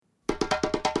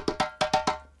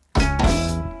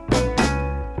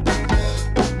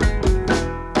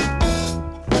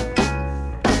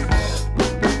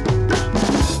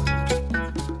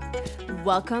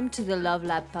Welcome to the Love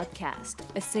Lab podcast,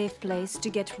 a safe place to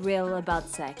get real about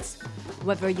sex.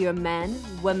 Whether you're man,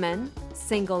 woman,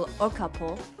 single, or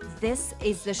couple, this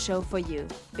is the show for you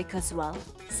because, well,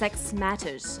 sex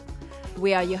matters.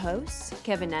 We are your hosts,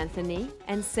 Kevin Anthony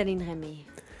and Céline Remy.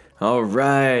 All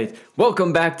right.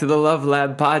 Welcome back to the Love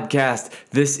Lab podcast.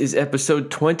 This is episode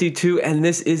 22, and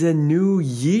this is a new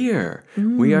year.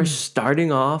 We are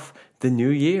starting off the new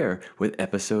year with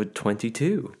episode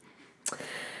 22.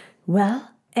 Well,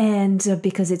 and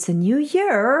because it's a new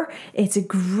year, it's a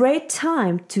great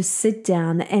time to sit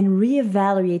down and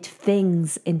reevaluate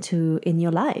things in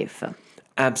your life.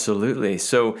 Absolutely.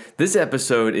 So this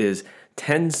episode is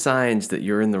 10 signs that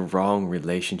you're in the wrong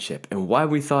relationship. And why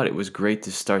we thought it was great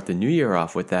to start the new year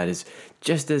off with that is,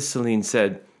 just as Celine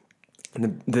said,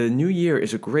 the new year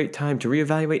is a great time to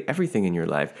reevaluate everything in your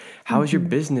life. How is your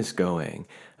business going?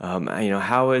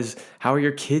 How are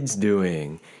your kids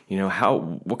doing?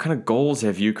 What kind of goals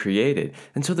have you created?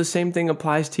 And so the same thing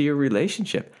applies to your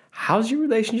relationship. How's your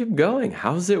relationship going?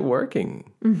 How's it working?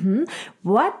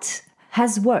 What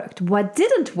has worked? What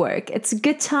didn't work? It's a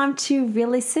good time to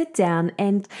really sit down,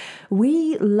 and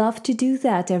we love to do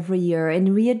that every year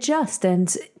and readjust.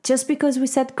 And just because we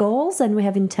set goals and we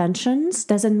have intentions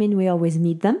doesn't mean we always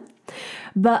meet them.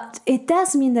 But it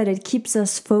does mean that it keeps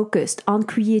us focused on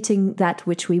creating that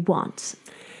which we want.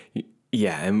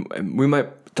 Yeah, and we might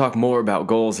talk more about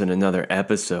goals in another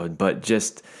episode, but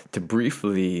just to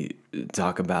briefly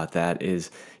talk about that is,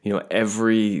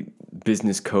 every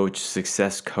business coach,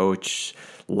 success coach,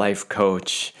 life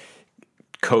coach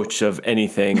of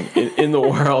anything in the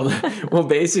world will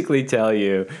basically tell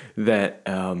you that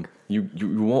you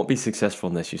won't be successful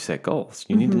unless you set goals.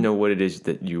 You need to know what it is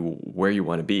where you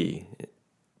want to be,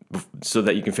 so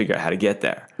that you can figure out how to get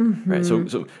there, right?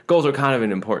 So goals are kind of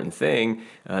an important thing,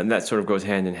 and that sort of goes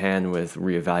hand in hand with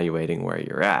reevaluating where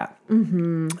you're at.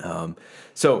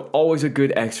 So always a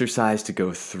good exercise to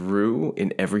go through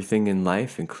in everything in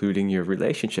life, including your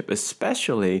relationship,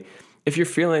 especially if you're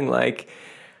feeling like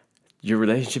your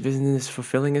relationship isn't as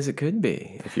fulfilling as it could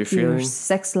be. If you're feeling your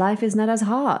sex life is not as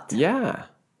hot. Yeah.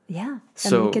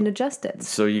 And we can adjust it.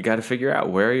 So you got to figure out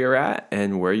where you're at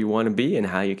and where you want to be and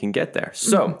how you can get there.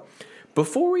 So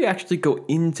before we actually go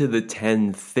into the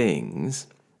 10 things,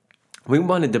 we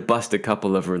wanted to bust a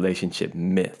couple of relationship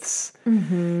myths.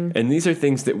 And these are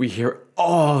things that we hear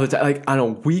all the time, like on a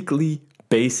weekly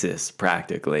basis,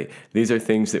 practically. These are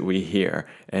things that we hear.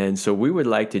 And so we would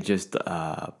like to just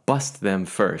bust them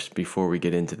first before we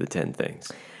get into the 10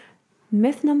 things.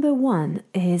 Myth number 1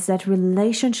 is that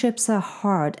relationships are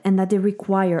hard and that they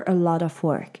require a lot of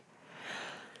work.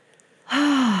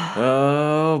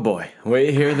 Oh boy,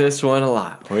 we hear this one a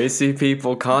lot. We see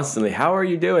people constantly, how are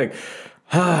you doing?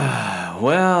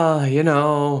 Well,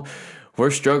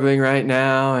 we're struggling right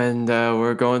now and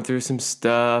we're going through some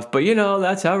stuff, but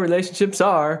that's how relationships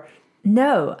are.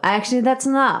 No, actually, that's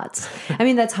not. I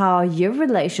mean, that's how your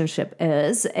relationship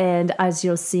is. And as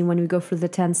you'll see when we go through the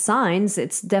 10 signs,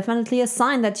 it's definitely a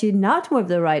sign that you're not with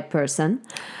the right person.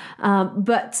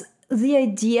 But the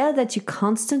idea that you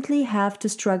constantly have to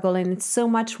struggle and it's so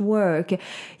much work,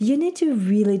 you need to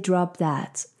really drop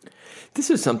that. This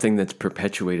is something that's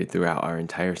perpetuated throughout our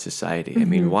entire society. I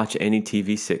mean, watch any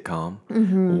TV sitcom,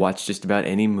 watch just about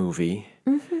any movie.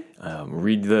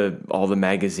 Read all the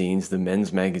magazines, the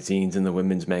men's magazines and the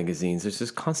women's magazines. There's this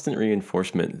constant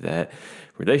reinforcement that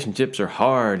relationships are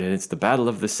hard and it's the battle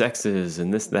of the sexes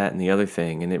and this, that, and the other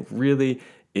thing. And it really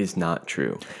is not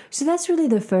true. So that's really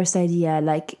the first idea.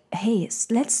 Like, hey,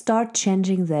 let's start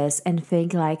changing this and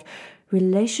think like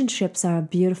relationships are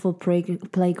beautiful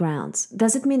playgrounds.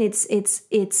 Does it mean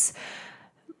it's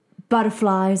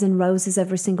butterflies and roses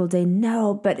every single day?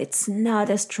 No, but it's not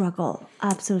a struggle.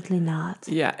 Absolutely not.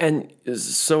 Yeah, and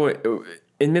so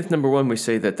in myth number 1, we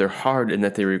say that they're hard and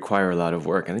that they require a lot of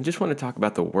work. And I just want to talk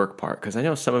about the work part, because I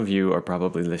know some of you are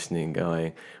probably listening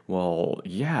going, well,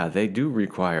 yeah, they do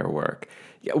require work.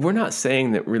 Yeah, we're not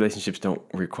saying that relationships don't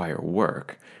require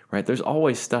work, right? There's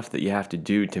always stuff that you have to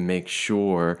do to make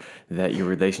sure that your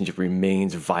relationship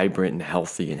remains vibrant and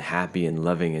healthy and happy and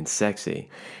loving and sexy.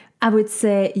 I would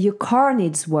say your car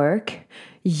needs work.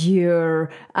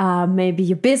 Maybe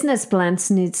your business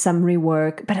plans need some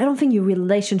rework, but I don't think your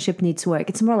relationship needs work.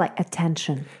 It's more like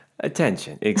attention.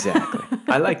 Attention, exactly.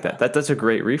 I like that. That's a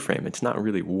great reframe. It's not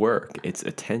really work, it's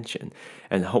attention,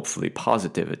 and hopefully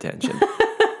positive attention.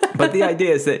 But the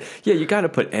idea is that, you got to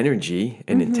put energy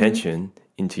and intention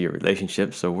into your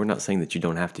relationship. So we're not saying that you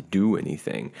don't have to do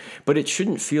anything, but it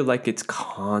shouldn't feel like it's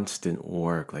constant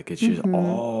work. Like it's just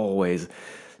always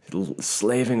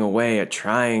slaving away at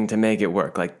trying to make it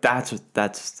work. Like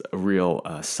that's a real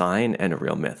sign and a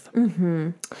real myth.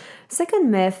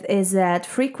 Second myth is that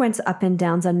frequent up and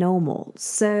downs are normal.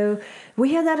 So we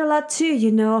hear that a lot too,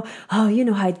 oh, you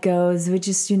know how it goes. We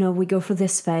just, we go through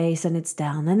this phase and it's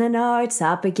down and then, oh, it's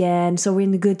up again. So we're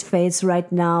in the good phase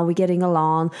right now. We're getting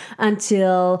along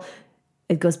until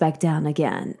it goes back down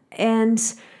again. And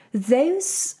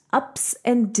those ups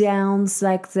and downs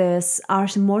like this are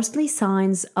mostly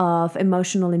signs of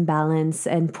emotional imbalance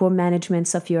and poor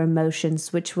management of your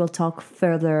emotions, which we'll talk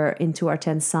further into our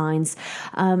 10 signs.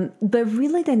 But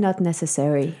really, they're not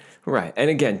necessary. Right. And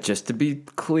again, just to be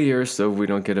clear, so we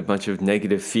don't get a bunch of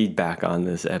negative feedback on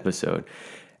this episode,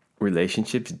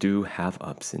 relationships do have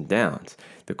ups and downs.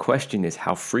 The question is,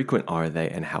 how frequent are they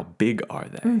and how big are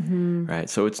they? Right?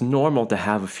 So it's normal to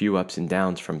have a few ups and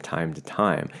downs from time to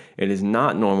time. It is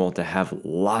not normal to have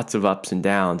lots of ups and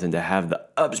downs and to have the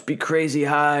ups be crazy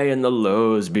high and the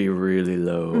lows be really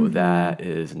low. That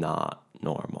is not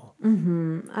normal.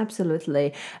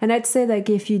 Absolutely. And I'd say like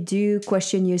if you do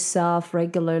question yourself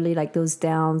regularly, like those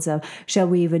downs of shall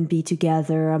we even be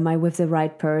together? Am I with the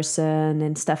right person?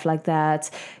 And stuff like that,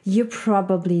 you're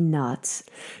probably not.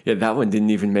 Yeah, that one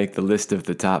didn't even make the list of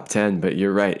the top 10, but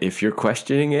you're right. If you're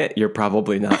questioning it, you're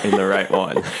probably not in the right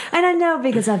one. And I know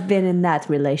because I've been in that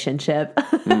relationship.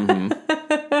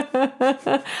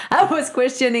 I was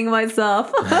questioning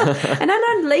myself. And I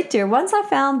learned later, once I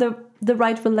found the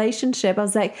right relationship, I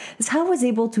was like, it's how I was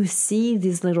able to see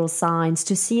these little signs,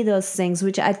 to see those things,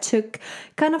 which I took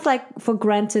kind of like for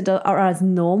granted or as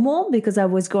normal because I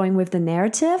was going with the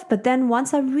narrative. But then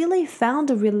once I really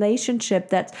found a relationship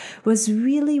that was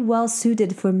really well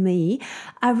suited for me,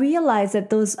 I realized that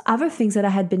those other things that I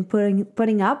had been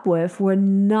putting up with were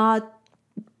not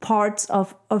parts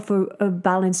of a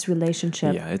balanced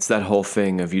relationship. Yeah, it's that whole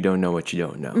thing of you don't know what you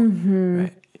don't know,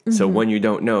 right? So when you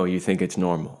don't know, you think it's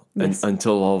normal. Yes.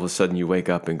 Until all of a sudden you wake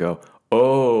up and go,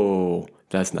 oh,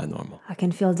 that's not normal. I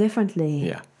can feel differently.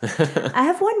 Yeah. I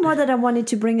have one more that I wanted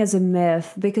to bring as a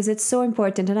myth because it's so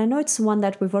important. And I know it's one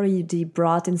that we've already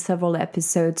brought in several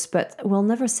episodes, but we'll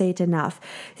never say it enough.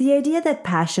 The idea that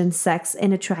passion, sex,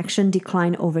 and attraction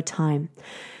decline over time.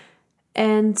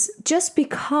 And just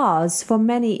because for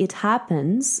many it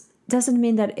happens doesn't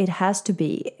mean that it has to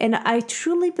be. And I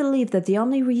truly believe that the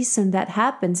only reason that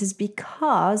happens is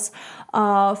because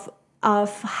of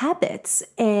habits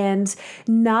and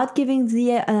not giving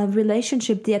the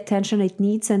relationship the attention it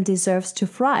needs and deserves to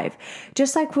thrive.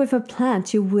 Just like with a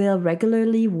plant, you will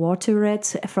regularly water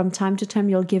it. From time to time,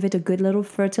 you'll give it a good little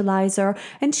fertilizer.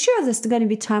 And sure, there's going to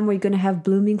be time where you're going to have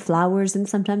blooming flowers, and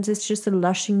sometimes it's just a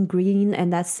lushing green,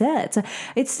 and that's it.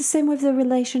 It's the same with the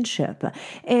relationship.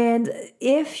 And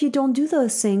if you don't do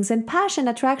those things, and passion,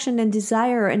 attraction, and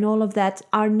desire and all of that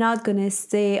are not going to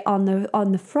stay on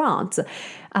the front.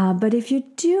 But if you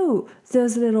do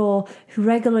those little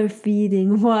regular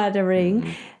feeding,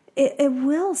 watering, it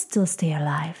will still stay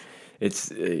alive. It's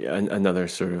another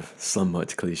sort of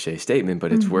somewhat cliche statement,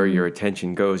 but it's where your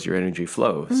attention goes, your energy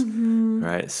flows,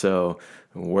 right? So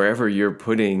wherever you're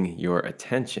putting your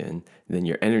attention, then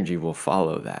your energy will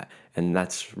follow that. And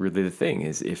that's really the thing,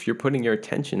 is if you're putting your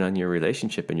attention on your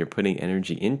relationship and you're putting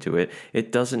energy into it,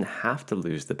 it doesn't have to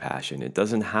lose the passion. It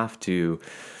doesn't have to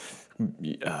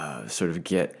sort of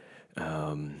get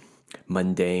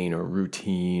mundane or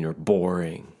routine or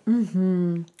boring.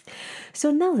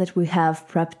 So now that we have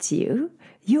prepped you,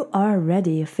 you are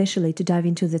ready officially to dive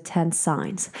into the 10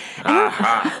 signs. And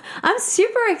I'm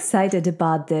super excited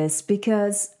about this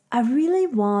because I really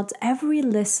want every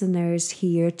listeners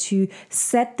here to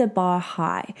set the bar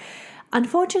high.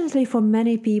 Unfortunately, for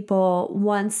many people,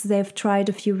 once they've tried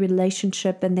a few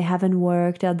relationships and they haven't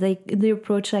worked, or they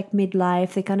approach like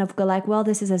midlife, they kind of go like, well,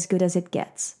 this is as good as it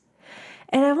gets.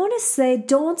 And I want to say,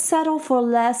 don't settle for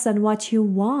less than what you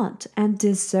want and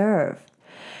deserve.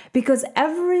 Because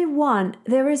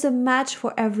there is a match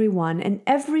for everyone, and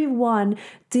everyone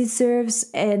deserves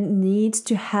and needs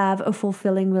to have a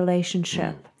fulfilling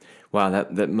relationship. Wow,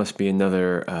 that must be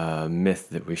another myth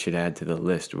that we should add to the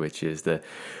list, which is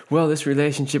this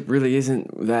relationship really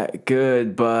isn't that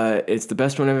good, but it's the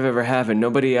best one I've ever had, and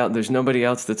there's nobody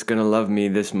else that's going to love me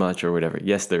this much or whatever.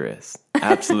 Yes, there is.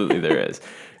 Absolutely there is.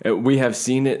 We have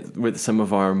seen it with some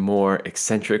of our more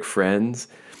eccentric friends,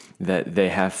 that they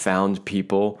have found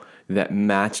people that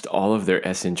matched all of their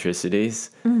eccentricities.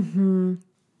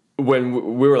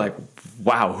 When we were like,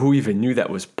 wow, who even knew that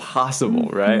was possible,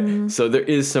 right? So there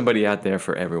is somebody out there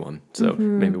for everyone. So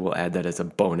maybe we'll add that as a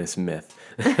bonus myth.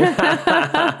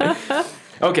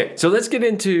 Okay, so let's get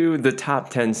into the top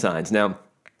 10 signs. Now,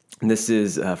 This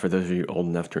is, for those of you old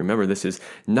enough to remember, this is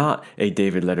not a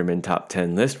David Letterman top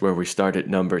 10 list where we start at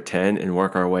number 10 and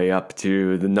work our way up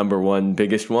to the number one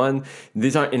biggest one.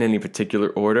 These aren't in any particular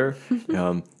order.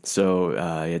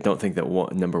 So don't think that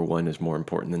number one is more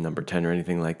important than number 10 or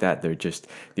anything like that. They're just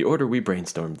the order we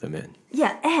brainstormed them in.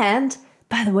 Yeah, and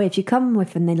by the way, if you come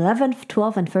with an 11th,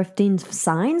 12th, and 15th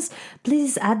signs,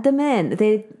 please add them in.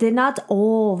 They're not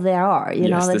all there are.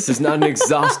 Yes, this is not an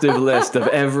exhaustive list of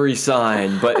every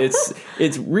sign, but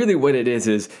it's really what it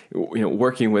is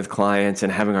working with clients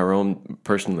and having our own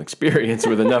personal experience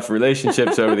with enough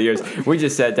relationships over the years. We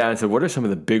just sat down and said, what are some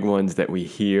of the big ones that we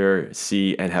hear,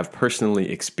 see, and have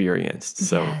personally experienced?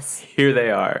 So Here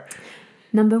they are.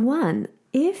 Number 1.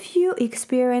 If you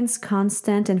experience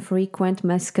constant and frequent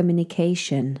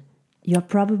miscommunication, you're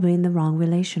probably in the wrong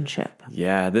relationship.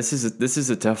 Yeah, this is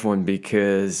a tough one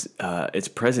because it's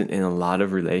present in a lot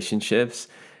of relationships.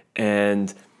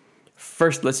 And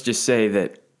first, let's just say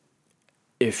that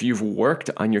if you've worked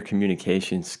on your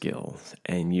communication skills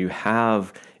and you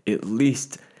have at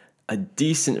least a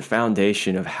decent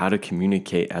foundation of how to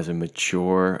communicate as a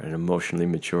mature and emotionally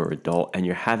mature adult, and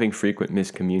you're having frequent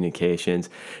miscommunications,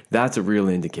 that's a real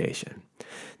indication.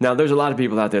 Now, there's a lot of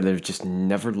people out there that have just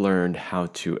never learned how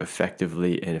to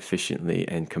effectively and efficiently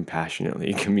and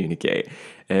compassionately communicate,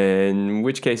 in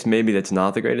which case maybe that's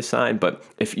not the greatest sign. But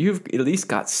if you've at least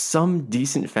got some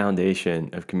decent foundation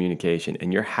of communication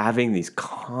and you're having these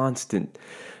constant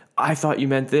I thought you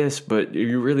meant this, but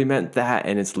you really meant that,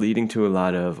 and it's leading to a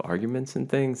lot of arguments and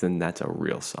things, then that's a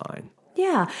real sign.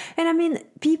 Yeah, and I mean,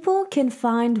 people can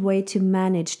find way to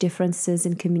manage differences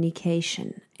in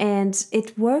communication, and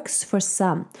it works for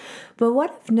some. But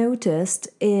what I've noticed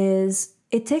is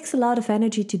it takes a lot of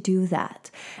energy to do that.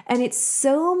 And it's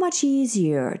so much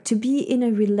easier to be in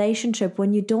a relationship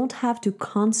when you don't have to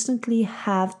constantly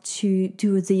have to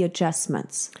do the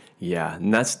adjustments. Yeah,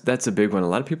 and that's a big one. A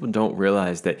lot of people don't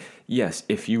realize that, yes,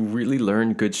 if you really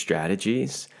learn good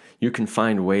strategies, you can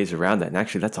find ways around that. And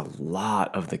actually, that's a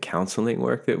lot of the counseling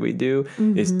work that we do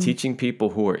is teaching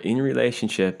people who are in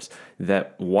relationships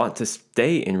that want to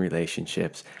stay in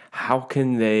relationships, how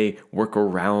can they work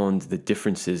around the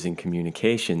differences in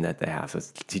communication that they have. So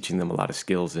it's teaching them a lot of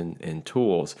skills and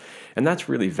tools. And that's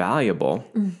really valuable.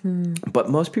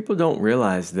 But most people don't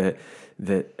realize that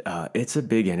it's a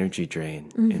big energy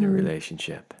drain in a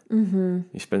relationship. You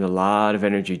spend a lot of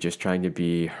energy just trying to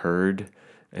be heard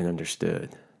and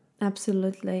understood.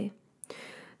 Absolutely.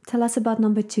 Tell us about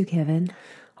number 2, Kevin.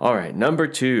 All right, number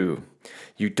 2,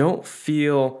 you don't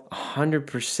feel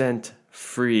 100%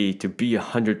 free to be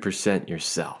 100%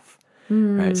 yourself.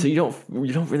 Right? So you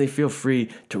don't really feel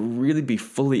free to really be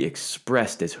fully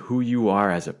expressed as who you are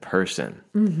as a person.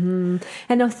 And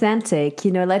authentic,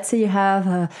 let's say you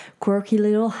have quirky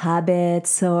little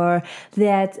habits or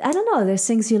that, I don't know, there's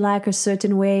things you like a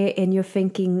certain way and you're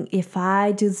thinking, if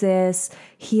I do this,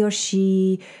 he or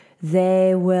she,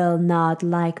 they will not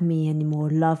like me anymore,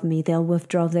 love me. They'll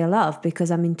withdraw their love because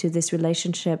I'm into this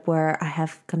relationship where I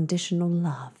have conditional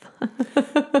love.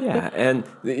 Yeah, and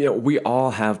we all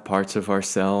have parts of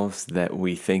ourselves that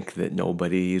we think that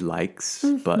nobody likes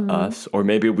but us, or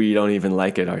maybe we don't even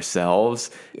like it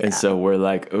ourselves. Yeah. And so we're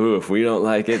like, ooh, if we don't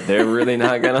like it, they're really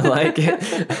not going to like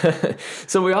it.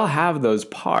 So we all have those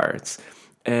parts.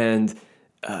 And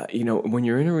when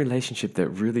you're in a relationship that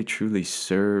really truly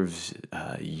serves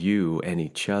you and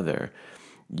each other,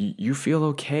 you feel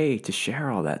okay to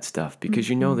share all that stuff because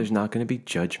there's not going to be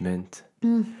judgment.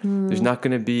 There's not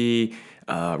going to be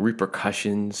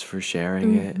repercussions for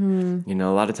sharing it.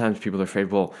 A lot of times people are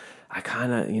afraid, well, I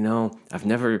kind of, I've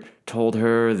never told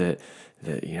her that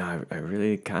I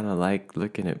really kind of like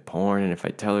looking at porn, and if I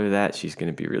tell her that, she's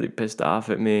going to be really pissed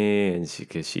off at me, and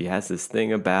because she has this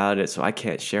thing about it, so I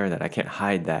can't share that, I can't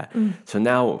hide that. So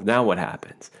now what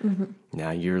happens? Now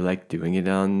you're like doing it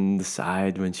on the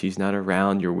side when she's not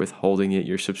around, you're withholding it,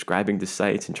 you're subscribing to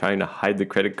sites and trying to hide the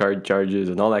credit card charges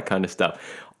and all that kind of stuff.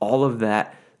 All of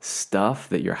that stuff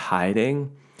that you're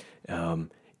hiding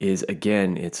is,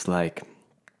 again, it's like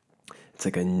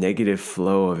a negative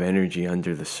flow of energy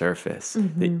under the surface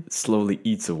that slowly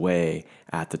eats away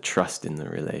at the trust in the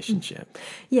relationship.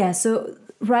 Yeah, so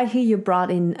right here you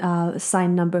brought in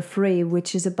sign number 3,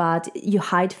 which is about you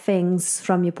hide things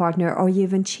from your partner or you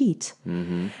even cheat.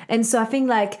 And so I think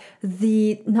like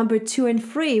the number 2 and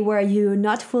 3 where you're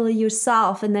not fully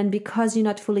yourself, and then because you're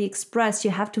not fully expressed, you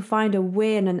have to find a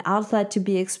way and an outlet to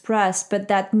be expressed, but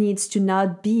that needs to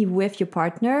not be with your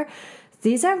partner.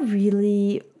 These are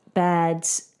really bad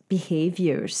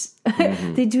behaviors.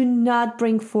 They do not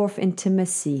bring forth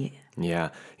intimacy. Yeah.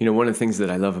 One of the things that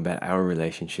I love about our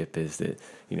relationship is that,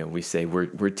 we say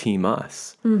we're team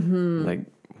us. Like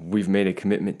we've made a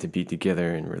commitment to be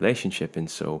together in relationship. And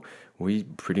so we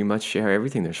pretty much share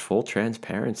everything. There's full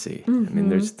transparency. I mean,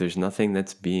 there's nothing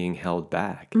that's being held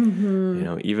back.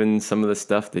 Even some of the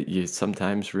stuff that you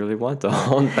sometimes really want to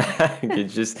hold back.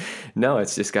 It's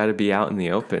just got to be out in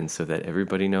the open so that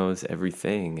everybody knows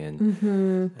everything.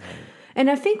 And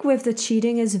I think with the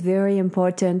cheating is very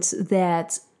important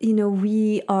that,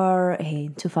 we are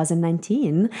in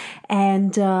 2019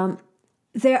 and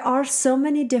there are so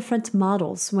many different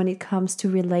models when it comes to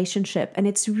relationship. And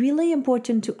it's really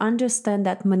important to understand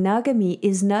that monogamy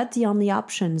is not the only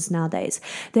options nowadays.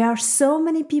 There are so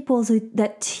many people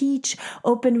that teach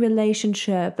open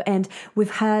relationship. And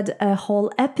we've had a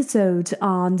whole episode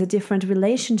on the different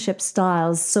relationship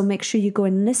styles. So make sure you go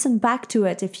and listen back to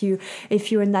it if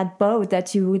you're in that boat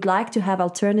that you would like to have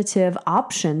alternative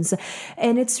options.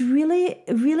 And it's really,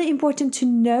 really important to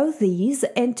know these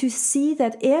and to see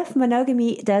that if monogamy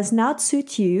does not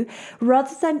suit you,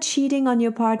 rather than cheating on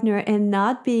your partner and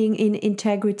not being in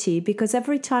integrity, because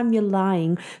every time you're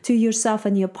lying to yourself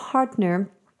and your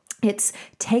partner, it's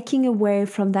taking away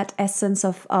from that essence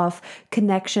of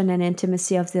connection and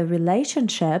intimacy of the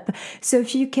relationship. So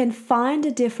if you can find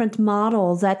a different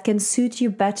model that can suit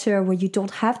you better, where you don't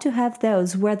have to have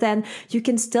those, where then you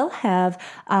can still have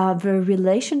the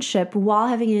relationship while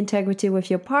having integrity with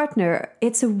your partner,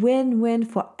 it's a win-win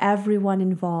for everyone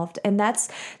involved. And that's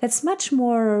much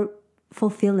more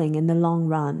fulfilling in the long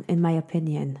run, in my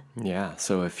opinion. Yeah.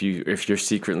 So if you're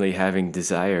secretly having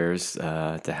desires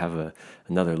to have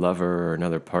another lover or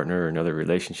another partner or another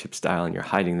relationship style, and you're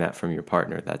hiding that from your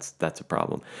partner, that's a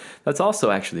problem. That's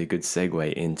also actually a good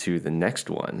segue into the next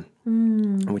one,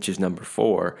 which is number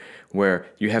 4, where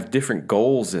you have different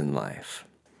goals in life.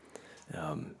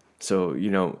 So,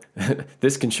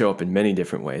 this can show up in many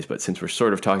different ways, but since we're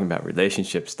sort of talking about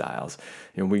relationship styles,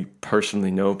 we personally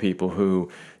know people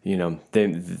who,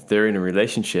 they're in a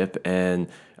relationship and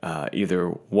either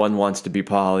one wants to be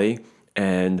poly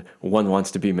and one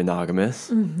wants to be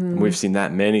monogamous. We've seen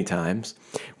that many times.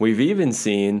 We've even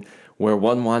seen where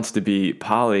one wants to be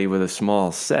poly with a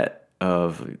small set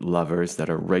of lovers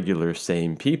that are regular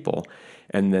same people,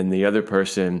 and then the other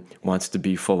person wants to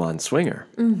be full-on swinger.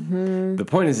 The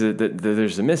point is that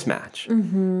there's a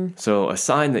mismatch. So a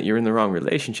sign that you're in the wrong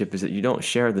relationship is that you don't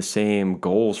share the same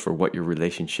goals for what your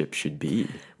relationship should be.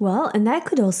 Well, and that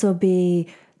could also be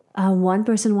one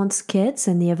person wants kids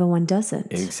and the other one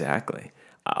doesn't. Exactly.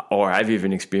 Or I've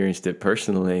even experienced it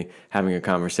personally, having a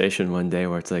conversation one day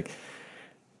where it's like,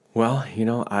 well,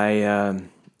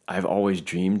 I've always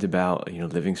dreamed about,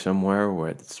 living somewhere where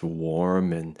it's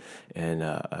warm and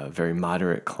a very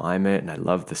moderate climate, and I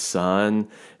love the sun,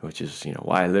 which is,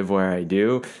 why I live where I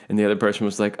do. And the other person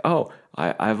was like, oh,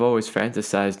 I've always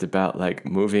fantasized about like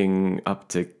moving up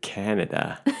to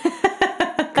Canada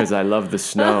because I love the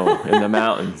snow in the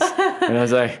mountains. And I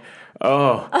was like,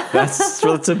 oh, that's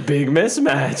a big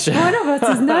mismatch. One of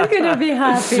us is not going to be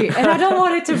happy, and I don't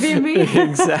want it to be me.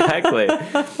 Exactly.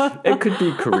 It could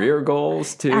be career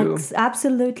goals too.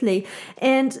 Absolutely.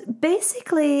 And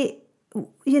basically,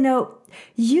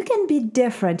 you can be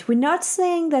different. We're not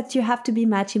saying that you have to be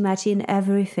matchy-matchy in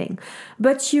everything,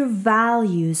 but your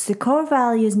values, the core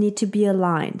values need to be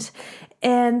aligned.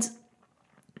 And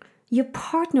your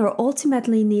partner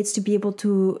ultimately needs to be able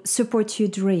to support your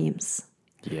dreams.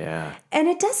 Yeah. And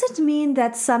it doesn't mean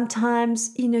that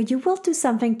sometimes, you will do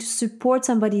something to support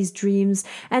somebody's dreams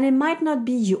and it might not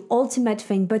be your ultimate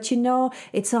thing, but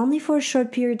it's only for a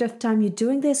short period of time. You're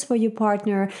doing this for your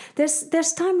partner.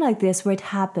 There's time like this where it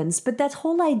happens. But that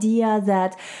whole idea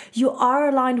that you are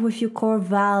aligned with your core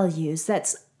values,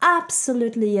 that's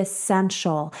absolutely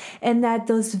essential. And that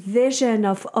those vision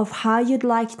of how you'd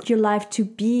like your life to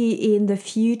be in the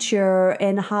future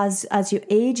and as you're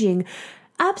aging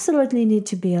absolutely need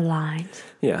to be aligned.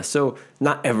 Yeah, so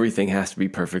not everything has to be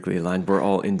perfectly aligned. We're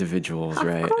all individuals,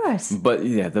 right? Of course. But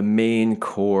yeah, the main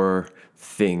core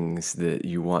things that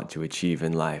you want to achieve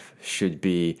in life should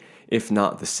be, if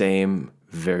not the same,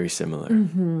 very similar.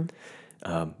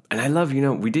 And I love,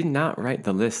 we did not write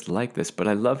the list like this, but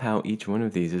I love how each one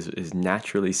of these is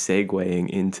naturally segueing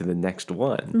into the next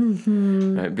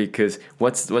one. Right? Because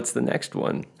what's the next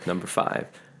one? Number 5.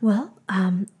 Well,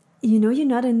 you're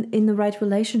not in the right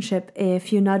relationship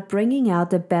if you're not bringing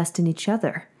out the best in each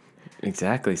other.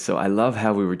 Exactly. So I love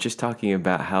how we were just talking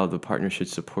about how the partner should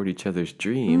support each other's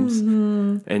dreams.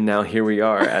 And now here we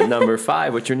are at number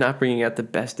 5, which you're not bringing out the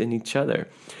best in each other.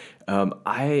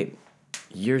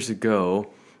 Years ago,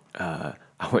 I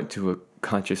went to a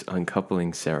conscious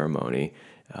uncoupling ceremony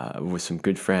with some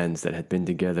good friends that had been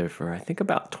together for, I think,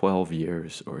 about 12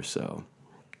 years or so.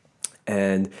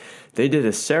 And they did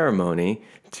a ceremony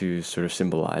to sort of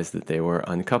symbolize that they were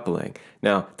uncoupling.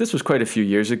 Now, this was quite a few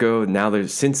years ago. Now,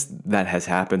 since that has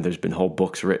happened, there's been whole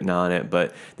books written on it.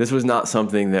 But this was not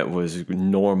something that was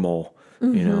normal,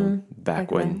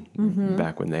 back when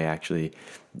they actually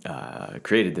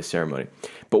created the ceremony.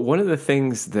 But one of the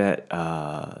things that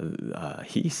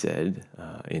he said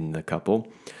in the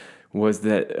couple was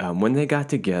that when they got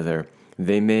together,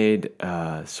 they made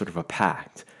sort of a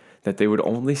pact that they would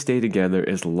only stay together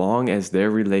as long as their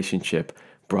relationship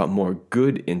brought more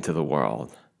good into the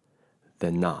world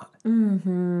than not.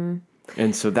 Mm-hmm.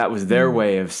 And so that was their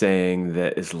way of saying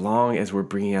that as long as we're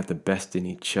bringing out the best in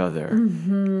each other,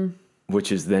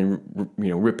 which is then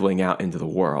rippling out into the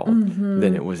world,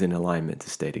 then it was in alignment to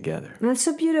stay together. That's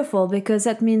so beautiful, because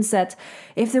that means that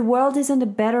if the world isn't a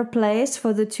better place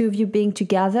for the two of you being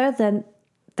together, then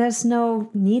there's no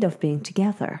need of being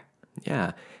together.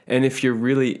 Yeah. And if you're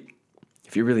really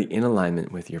in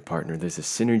alignment with your partner, there's a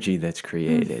synergy that's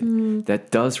created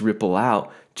that does ripple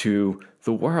out to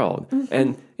the world.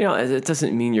 And, it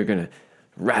doesn't mean you're going to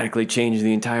radically change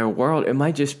the entire world. It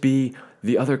might just be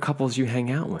the other couples you hang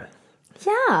out with.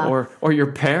 Yeah. Or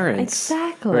your parents.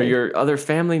 Exactly. Or your other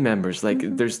family members. Like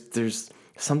there's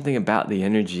something about the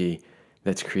energy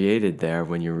that's created there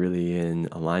when you're really in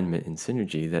alignment and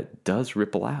synergy that does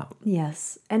ripple out.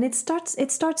 Yes. And it starts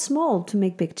small to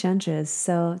make big changes.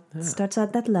 So it starts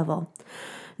at that level.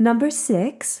 Number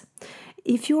 6,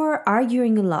 if you are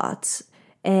arguing a lot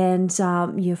and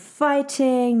you're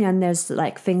fighting and there's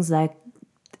like things like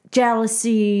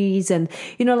jealousies and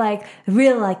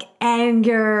real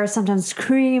anger, sometimes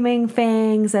screaming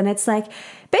things, and it's like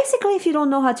basically if you don't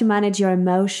know how to manage your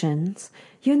emotions,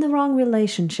 you're in the wrong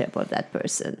relationship with that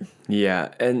person. Yeah,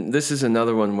 and this is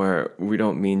another one where we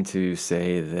don't mean to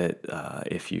say that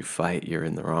if you fight, you're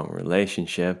in the wrong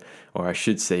relationship, or I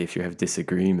should say if you have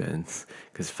disagreements,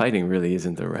 because fighting really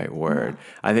isn't the right word. No.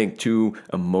 I think two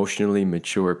emotionally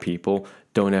mature people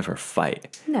don't ever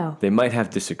fight. No. They might have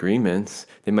disagreements,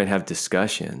 they might have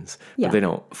discussions, but they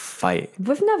don't fight.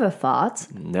 We've never fought.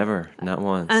 Never, not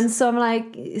once. And so I'm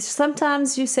like,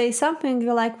 sometimes you say something,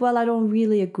 you're like, well, I don't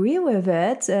really agree with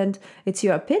it, and it's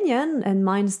your opinion, and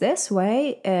mine's this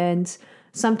way. And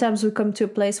sometimes we come to a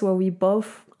place where we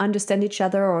both understand each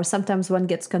other, or sometimes one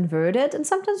gets converted, and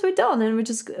sometimes we don't, and we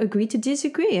just agree to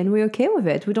disagree, and we're okay with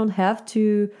it. We don't have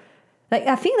to...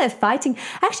 I think that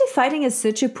fighting is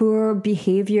such a poor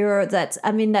behavior that's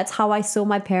how I saw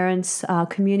my parents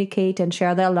communicate and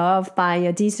share their love by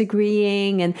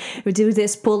disagreeing, and we do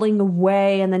this pulling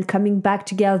away and then coming back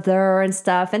together and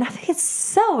stuff. And I think it's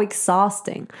so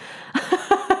exhausting.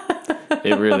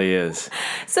 It really is.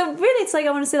 So really, it's like,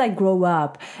 I want to say, grow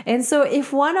up. And so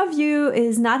if one of you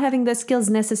is not having the skills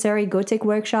necessary, go take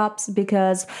workshops,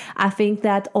 because I think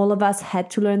that all of us had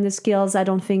to learn the skills. I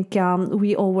don't think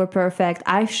we all were perfect.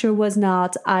 I sure was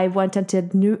not. I went and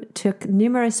took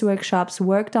numerous workshops,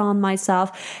 worked on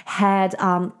myself, had...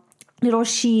 little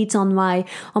sheets on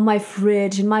my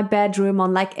fridge in my bedroom,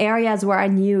 on areas where I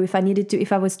knew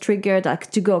if I was triggered,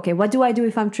 to go, okay, what do I do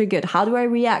if I'm triggered? How do I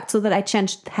react? So that I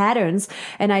changed patterns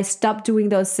and I stopped doing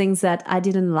those things that I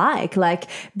didn't like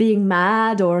being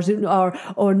mad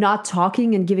or not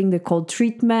talking and giving the cold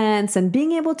treatments, and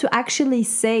being able to actually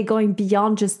say, going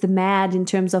beyond just the mad in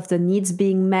terms of the needs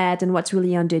being met and what's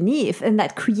really underneath, and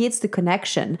that creates the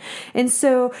connection. And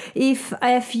so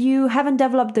if you haven't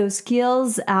developed those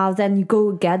skills, then you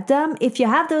go get them. If you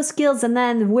have those skills, and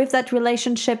then with that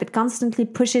relationship, it constantly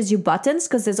pushes you buttons,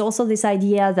 because there's also this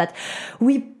idea that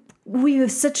we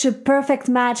have such a perfect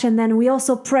match, and then we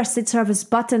also press each other's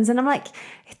buttons. And I'm like,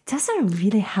 it doesn't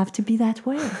really have to be that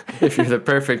way. If you're the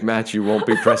perfect match, you won't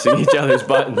be pressing each other's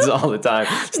buttons all the time.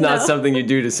 It's not something you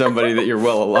do to somebody that you're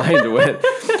well aligned with.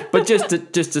 But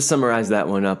just to summarize that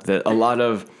one up, that a lot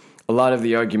of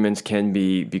the arguments can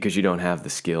be because you don't have the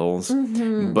skills.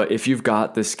 Mm-hmm. But if you've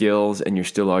got the skills and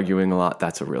you're still arguing a lot,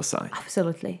 that's a real sign.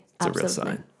 Absolutely. It's a real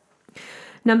sign.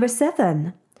 Number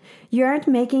 7, you aren't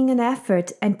making an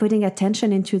effort and putting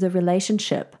attention into the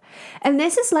relationship. And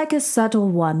this is a subtle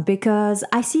one, because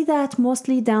I see that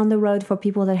mostly down the road for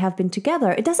people that have been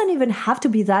together. It doesn't even have to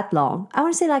be that long. I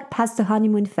want to say past the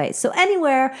honeymoon phase. So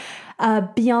anywhere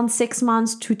beyond 6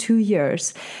 months to 2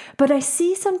 years. But I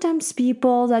see sometimes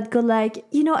people that go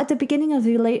at the beginning of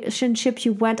the relationship,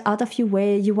 you went out of your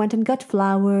way, you went and got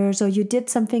flowers, or you did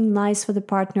something nice for the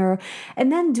partner.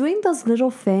 And then doing those little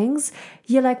things,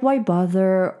 you're like, why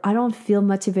bother? I don't feel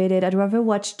motivated. I'd rather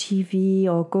watch TV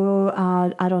or go,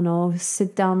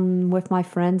 sit down with my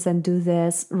friends and do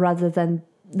this, rather than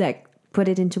put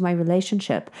it into my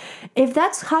relationship. If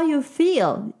that's how you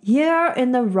feel, you're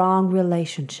in the wrong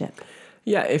relationship.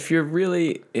 Yeah, if you're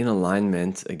really in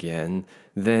alignment again,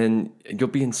 then you'll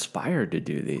be inspired to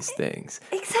do these things.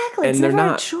 Exactly. And It's they're never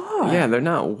not a chore. Yeah, they're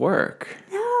not work.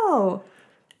 No.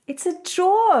 It's a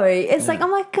joy. It's like, oh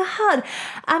my God,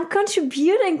 I'm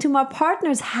contributing to my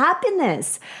partner's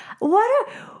happiness. What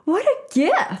a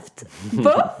gift.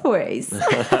 Both ways.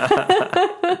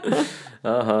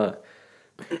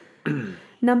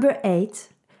 Number 8,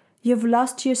 you've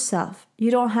lost yourself.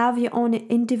 You don't have your own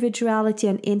individuality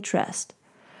and interest.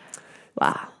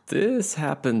 Wow. This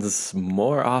happens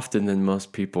more often than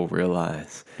most people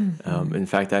realize. In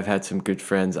fact, I've had some good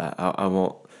friends. I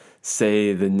won't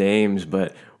say the names,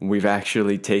 but we've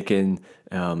actually taken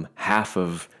half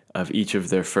of each of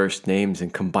their first names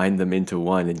and combined them into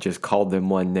one and just called them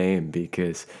one name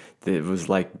because it was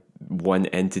like one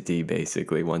entity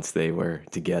basically once they were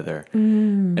together.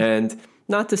 And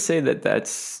not to say that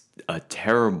that's a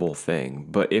terrible thing,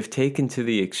 but if taken to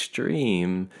the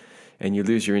extreme and you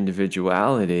lose your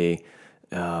individuality,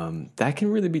 that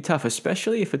can really be tough,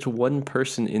 especially if it's one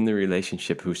person in the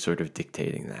relationship who's sort of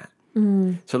dictating that.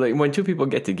 So like when two people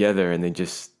get together and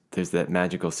there's that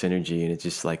magical synergy and it's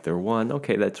just like they're one,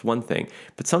 okay, that's one thing.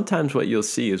 But sometimes what you'll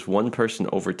see is one person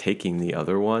overtaking the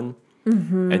other one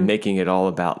and making it all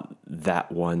about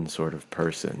that one sort of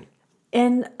person.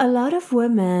 And a lot of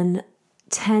women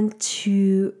tend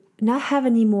to not have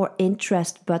any more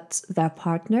interest but their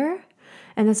partner.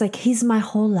 And it's like, he's my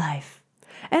whole life.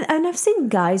 And I've seen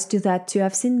guys do that too.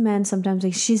 I've seen men sometimes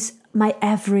like, she's my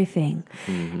everything.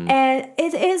 And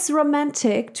it is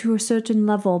romantic to a certain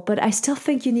level, but I still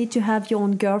think you need to have your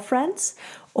own girlfriends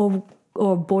or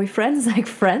boyfriends, like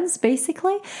friends,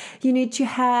 basically. You need to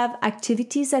have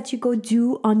activities that you go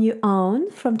do on your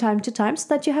own from time to time so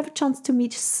that you have a chance to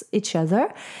meet each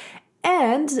other.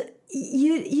 And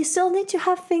you still need to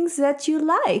have things that you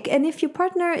like. And if your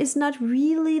partner is not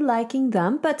really liking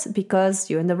them, but because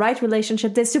you're in the right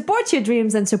relationship, they support your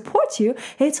dreams and support you,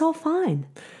 it's all fine.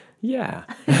 Yeah.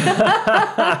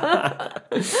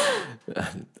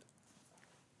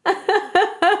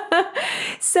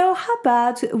 So how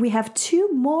about we have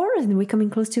 2 more and we're coming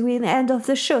close to the end of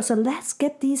the show. So let's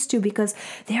get these 2 because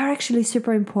they are actually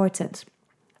super important.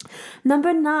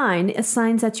 Number 9 is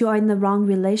signs that you are in the wrong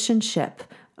relationship.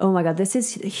 Oh my God, this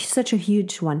is such a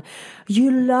huge one.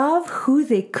 You love who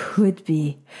they could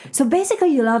be. So basically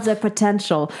you love their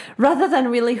potential rather than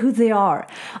really who they are.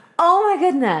 Oh my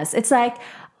goodness. It's like,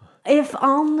 if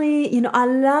only, I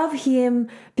love him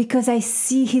because I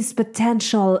see his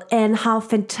potential and how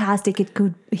fantastic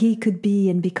he could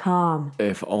be and become.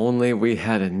 If only we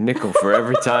had a nickel for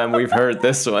every time we've heard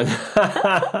this one.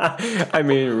 I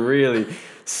mean, really,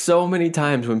 so many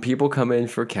times when people come in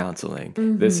for counseling,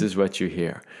 this is what you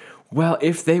hear. Well,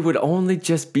 if they would only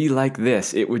just be like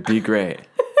this, it would be great.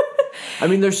 I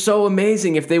mean, they're so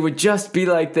amazing if they would just be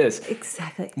like this.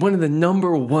 Exactly. One of the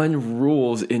number 1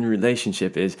 rules in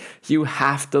relationship is you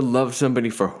have to love somebody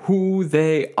for who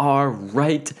they are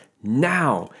right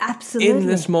now. Absolutely. In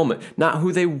this moment. Not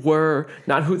who they were,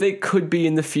 not who they could be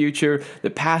in the future. The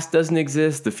past doesn't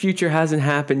exist. The future hasn't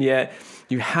happened yet.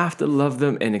 You have to love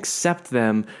them and accept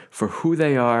them for who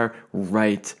they are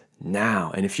right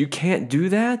now. And if you can't do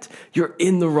that, you're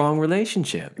in the wrong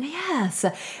relationship. Yes.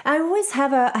 I always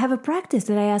have a practice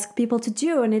that I ask people to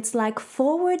do, and it's like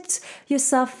forward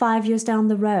yourself 5 years down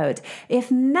the road.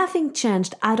 If nothing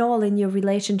changed at all in your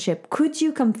relationship, could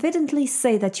you confidently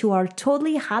say that you are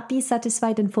totally happy,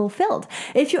 satisfied, and fulfilled?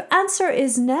 If your answer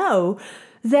is no,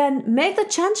 then make the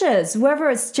changes, whether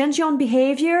it's change your own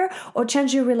behavior or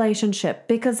change your relationship,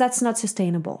 because that's not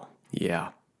sustainable. Yeah.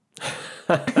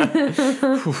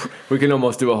 We can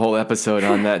almost do a whole episode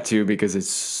on that too because it's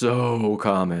so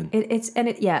common.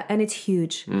 It's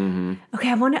huge. Okay,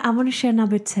 I want to share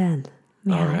number 10.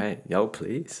 All right. Yo,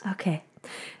 please. Okay.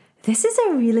 This is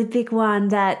a really big one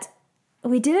that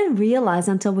we didn't realize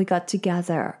until we got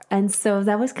together. And so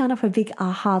that was kind of a big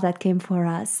aha that came for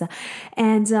us.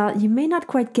 And you may not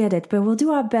quite get it, but we'll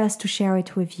do our best to share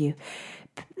it with you.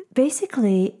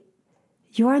 Basically,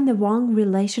 you are in the wrong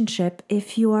relationship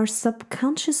if you are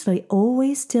subconsciously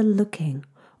always still looking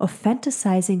or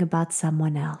fantasizing about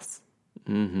someone else.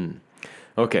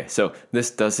 Okay, so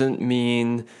this doesn't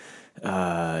mean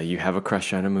you have a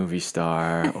crush on a movie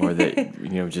star or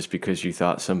that, just because you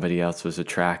thought somebody else was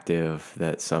attractive,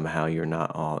 that somehow you're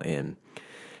not all in.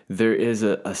 There is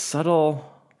a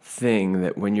subtle thing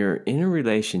that when you're in a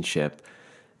relationship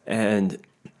and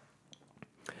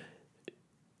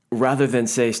rather than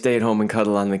say stay at home and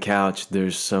cuddle on the couch,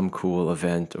 there's some cool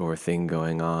event or thing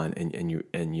going on,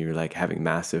 and you're like having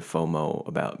massive FOMO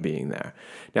about being there.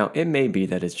 Now, it may be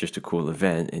that it's just a cool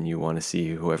event and you want to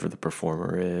see whoever the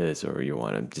performer is, or you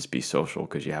want to just be social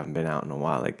because you haven't been out in a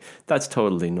while. Like, that's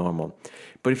totally normal.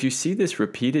 But if you see this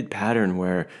repeated pattern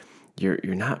where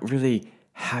you're not really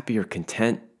happy or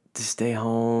content to stay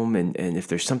home, and if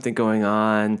there's something going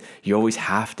on, you always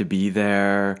have to be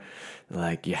there.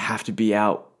 Like, you have to be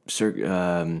out.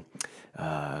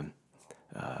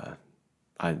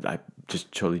 I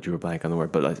just totally drew a blank on the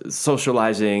word, but like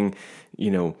socializing,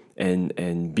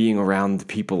 and being around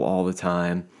people all the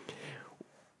time.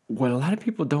 What a lot of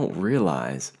people don't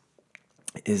realize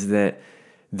is that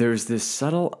there's this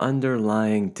subtle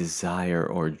underlying desire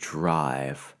or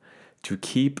drive to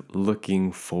keep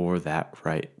looking for that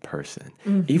right person.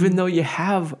 Mm-hmm. Even though you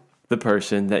have the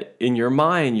person that in your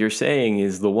mind you're saying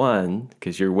is the one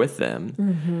because you're with them,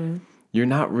 mm-hmm. You're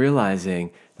not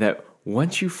realizing that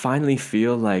once you finally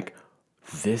feel like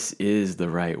this is the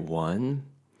right one,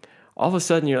 all of a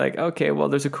sudden you're like, okay, well,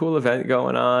 there's a cool event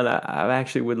going on. I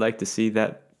actually would like to see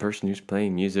that person who's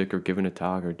playing music or giving a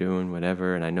talk or doing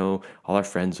whatever, and I know all our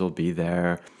friends will be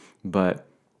there. But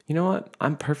you know what?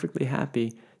 I'm perfectly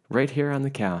happy right here on the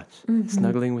couch, mm-hmm.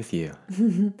 snuggling with you.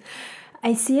 Mm-hmm.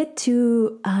 I see it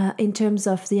too in terms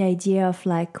of the idea of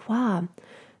like, wow,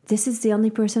 this is the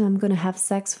only person I'm going to have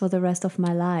sex for the rest of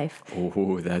my life.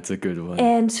 Oh, that's a good one.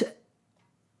 And,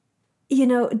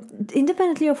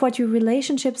 independently of what your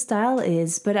relationship style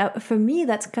is, but for me,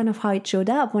 that's kind of how it showed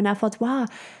up when I thought, wow,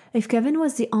 if Kevin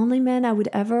was the only man I would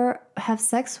ever have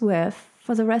sex with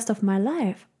for the rest of my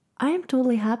life, I am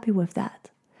totally happy with that.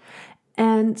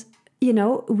 And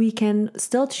we can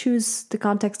still choose the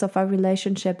context of our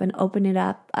relationship and open it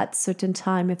up at a certain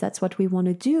time if that's what we want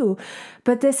to do.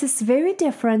 But this is very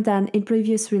different than in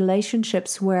previous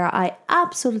relationships where I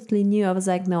absolutely knew, I was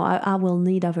like, no, I will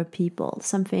need other people.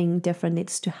 Something different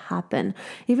needs to happen.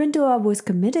 Even though I was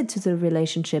committed to the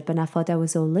relationship and I thought I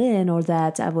was all in or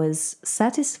that I was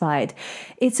satisfied,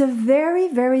 it's a very,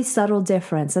 very subtle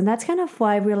difference. And that's kind of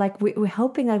why we're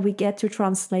hoping that we get to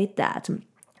translate that.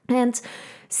 And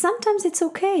sometimes it's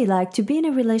okay, like to be in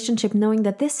a relationship knowing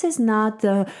that this is not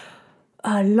a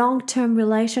long-term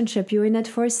relationship. You're in it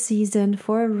for a season,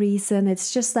 for a reason.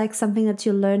 It's just like something that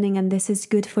you're learning and this is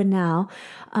good for now.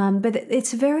 But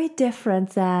it's very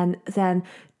different than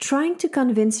trying to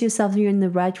convince yourself you're in the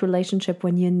right relationship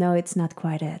when you know it's not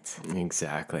quite it.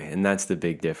 Exactly. And that's the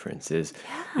big difference is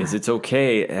it's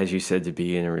okay, as you said, to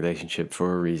be in a relationship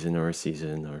for a reason or a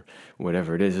season or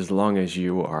whatever it is, as long as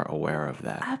you are aware of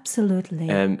that.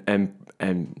 Absolutely.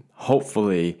 And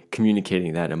hopefully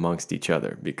communicating that amongst each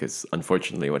other, because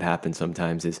unfortunately what happens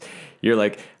sometimes is you're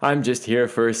like, I'm just here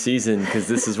for a season because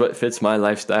this is what fits my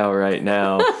lifestyle right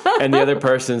now. And the other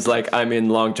person's like, I'm in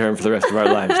long term for the rest of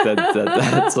our lives.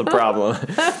 That's a problem.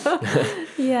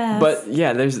 Yeah. But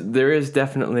yeah, there is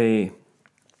definitely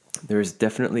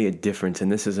a difference.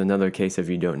 And this is another case of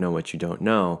you don't know what you don't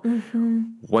know. Mm-hmm.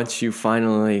 Once you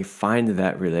finally find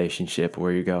that relationship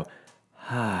where you go,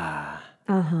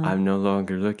 I'm no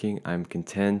longer looking. I'm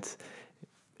content.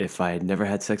 If I had never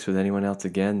had sex with anyone else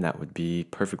again, that would be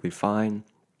perfectly fine.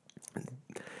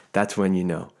 That's when you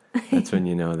know. That's when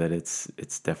you know that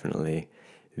it's definitely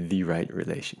the right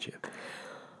relationship.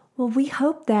 Well, we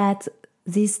hope that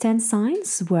these 10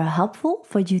 signs were helpful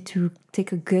for you to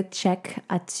take a good check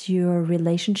at your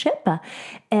relationship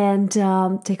and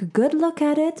take a good look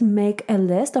at it, make a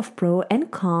list of pros and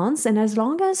cons. And as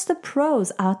long as the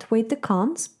pros outweigh the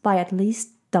cons by at least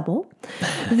double,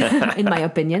 in my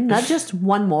opinion, not just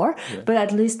one more, but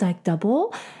at least like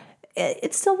double,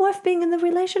 it's still worth being in the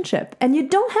relationship. And you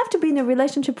don't have to be in a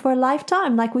relationship for a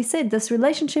lifetime. Like we said, this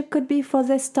relationship could be for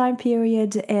this time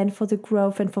period and for the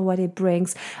growth and for what it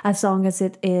brings, as long as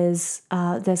it is,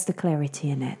 there's the clarity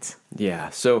in it. Yeah.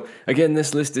 So again,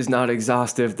 this list is not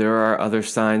exhaustive. There are other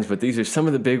signs, but these are some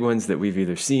of the big ones that we've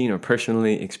either seen or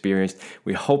personally experienced.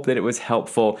 We hope that it was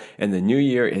helpful, and the new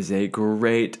year is a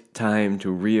great time to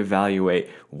reevaluate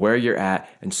where you're at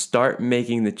and start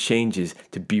making the changes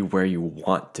to be where you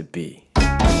want to be.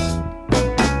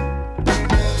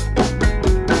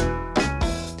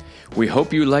 We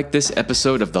hope you liked this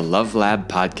episode of the Love Lab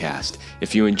podcast.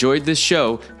 If you enjoyed this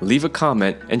show, leave a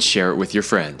comment and share it with your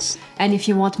friends. And if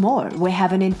you want more, we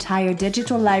have an entire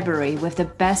digital library with the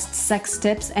best sex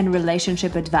tips and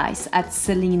relationship advice at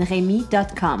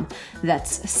CelineRemy.com.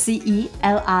 That's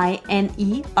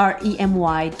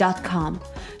CelineRemy.com.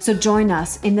 So join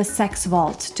us in the Sex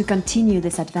Vault to continue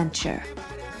this adventure.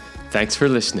 Thanks for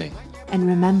listening. And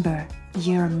remember,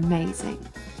 you're amazing.